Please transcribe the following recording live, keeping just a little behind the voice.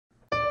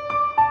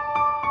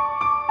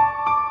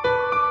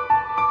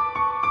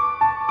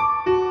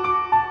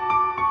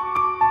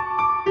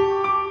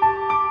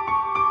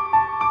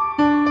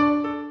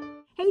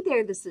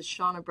this is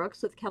Shawna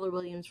Brooks with Keller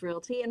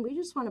Realty, and we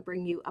just want to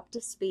bring you up to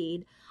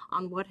speed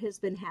on what has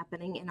been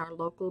happening in our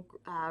local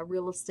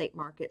real estate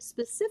market.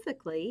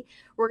 Specifically,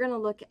 we're going to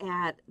look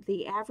at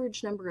the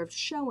average number of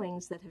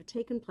showings that have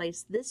taken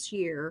place this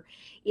year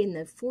in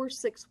the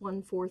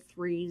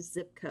 46143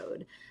 zip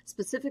code,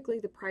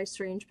 specifically the price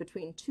range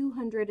between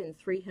 $200,000 and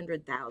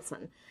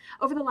 $300,000.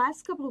 Over the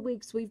last couple of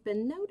weeks, we've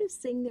been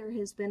noticing there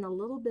has been a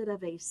little bit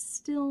of a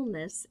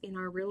stillness in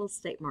our real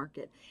estate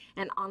market,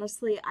 and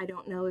honestly, I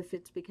don't know if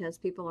it's because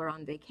people are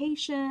on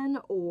vacation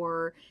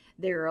or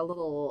they're a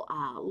little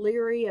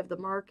leery of the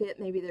market.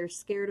 Maybe they're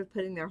scared of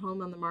putting their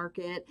home on the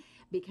market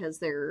because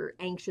they're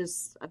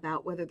anxious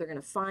about whether they're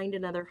going to find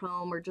another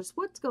home or just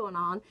what's going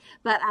on.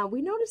 But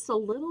we noticed a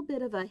little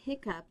bit of a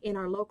hiccup in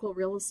our local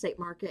real estate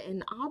market,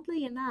 and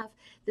oddly enough,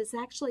 this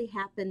actually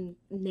happened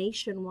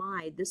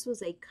nationwide. This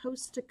was a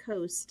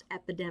coast-to-coast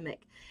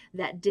epidemic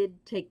that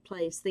did take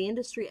place. The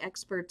industry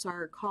experts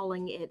are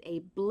calling it a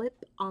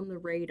blip on the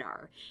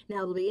radar.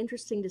 Now, it'll be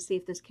interesting to see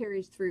if this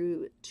carries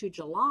through to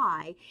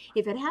July.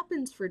 If it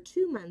happens for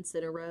 2 months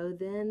in a row,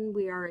 then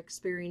we are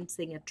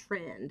experiencing a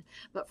trend.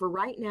 But for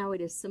right now,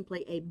 it is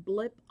simply a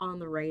blip on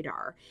the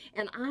radar.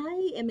 And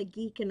I am a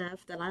geek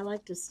enough that I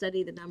like to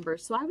study the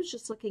numbers. So I was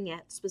just looking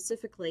at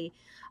specifically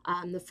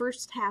the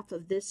first half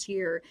of this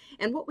year.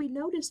 And what we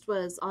noticed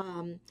was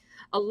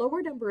a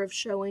lower number of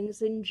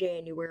showings in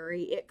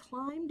January. It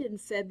climbed in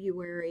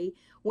February,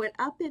 went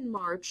up in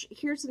March.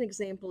 Here's an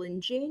example. In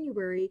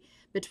January,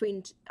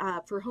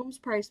 for homes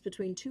priced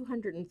between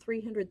 $200,000 and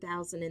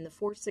 $300,000 in the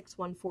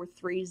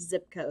 46143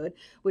 zip code,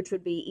 which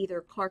would be either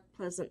Clark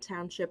Pleasant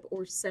Township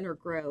or Center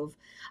Grove,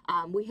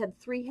 we had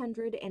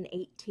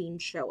 318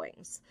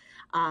 showings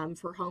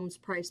for homes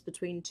priced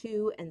between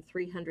 $200,000 and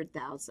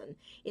 $300,000.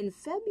 In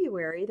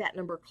February, that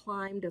number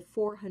climbed to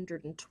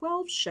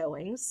 412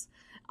 showings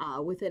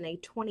within a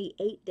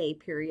 28-day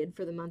period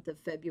for the month of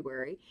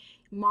February.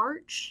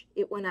 March,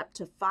 it went up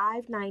to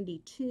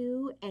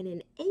 592, and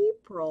in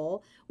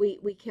April,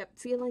 we kept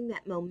feeling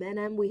that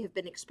momentum. We have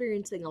been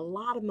experiencing a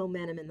lot of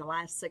momentum in the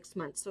last 6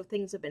 months, so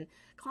things have been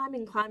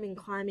climbing,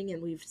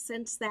 and we've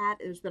sensed that.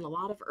 There's been a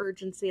lot of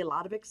urgency, a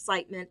lot of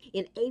excitement.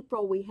 In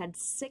April, we had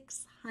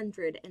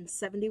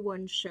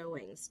 671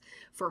 showings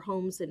for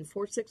homes in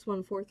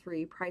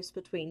 46143 priced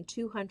between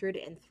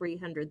 $200,000 and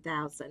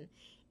 $300,000.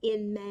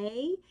 In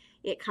May,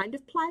 it kind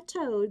of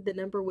plateaued. The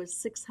number was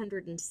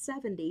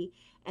 670,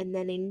 and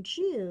then in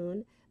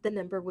June, the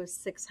number was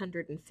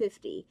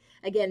 650.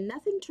 Again,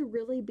 nothing to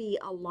really be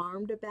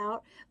alarmed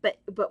about, but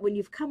when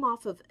you've come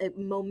off of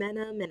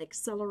momentum and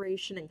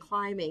acceleration and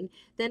climbing,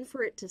 then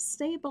for it to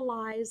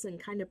stabilize and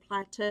kind of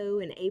plateau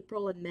in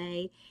April and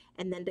May,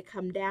 and then to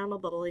come down a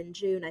little in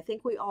June, I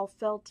think we all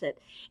felt it.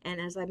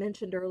 And as I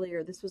mentioned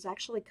earlier, this was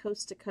actually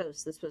coast to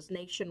coast. This was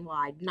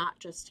nationwide, not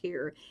just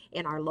here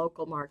in our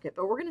local market.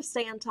 But we're going to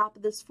stay on top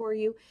of this for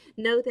you.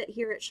 Know that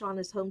here at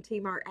Shawna's Home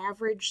Team, our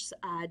average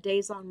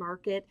days on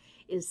market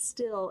is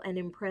still an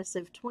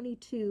impressive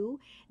 22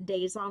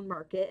 days on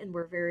market, and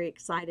we're very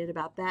excited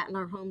about that. And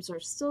our homes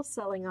are still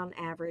selling on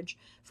average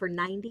for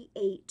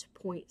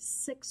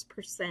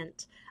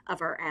 98.6%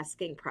 of our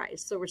asking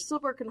price. So we're still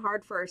working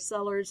hard for our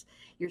sellers.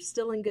 You're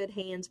still in good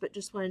hands, but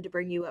just wanted to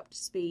bring you up to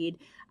speed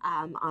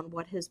on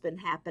what has been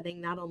happening,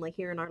 not only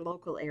here in our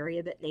local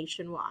area, but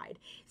nationwide.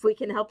 If we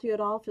can help you at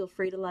all, feel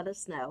free to let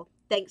us know.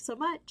 Thanks so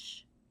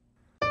much.